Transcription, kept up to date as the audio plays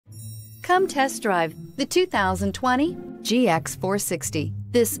Come test drive the 2020 GX 460.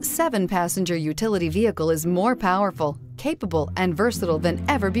 This 7-passenger utility vehicle is more powerful, capable, and versatile than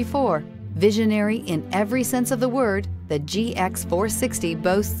ever before. Visionary in every sense of the word, the GX 460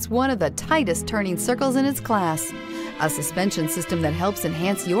 boasts one of the tightest turning circles in its class, a suspension system that helps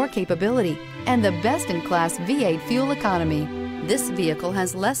enhance your capability, and the best-in-class V8 fuel economy. This vehicle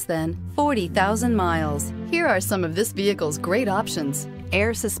has less than 40,000 miles. Here are some of this vehicle's great options: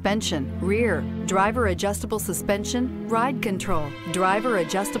 air suspension, rear, driver adjustable suspension, ride control, driver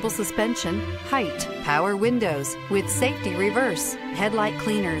adjustable suspension, height, power windows with safety reverse, headlight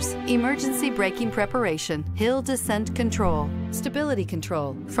cleaners, emergency braking preparation, hill descent control, stability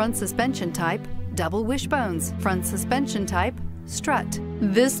control, front suspension type, double wishbones, front suspension type, strut.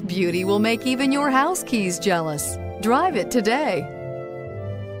 This beauty will make even your house keys jealous. Drive it today.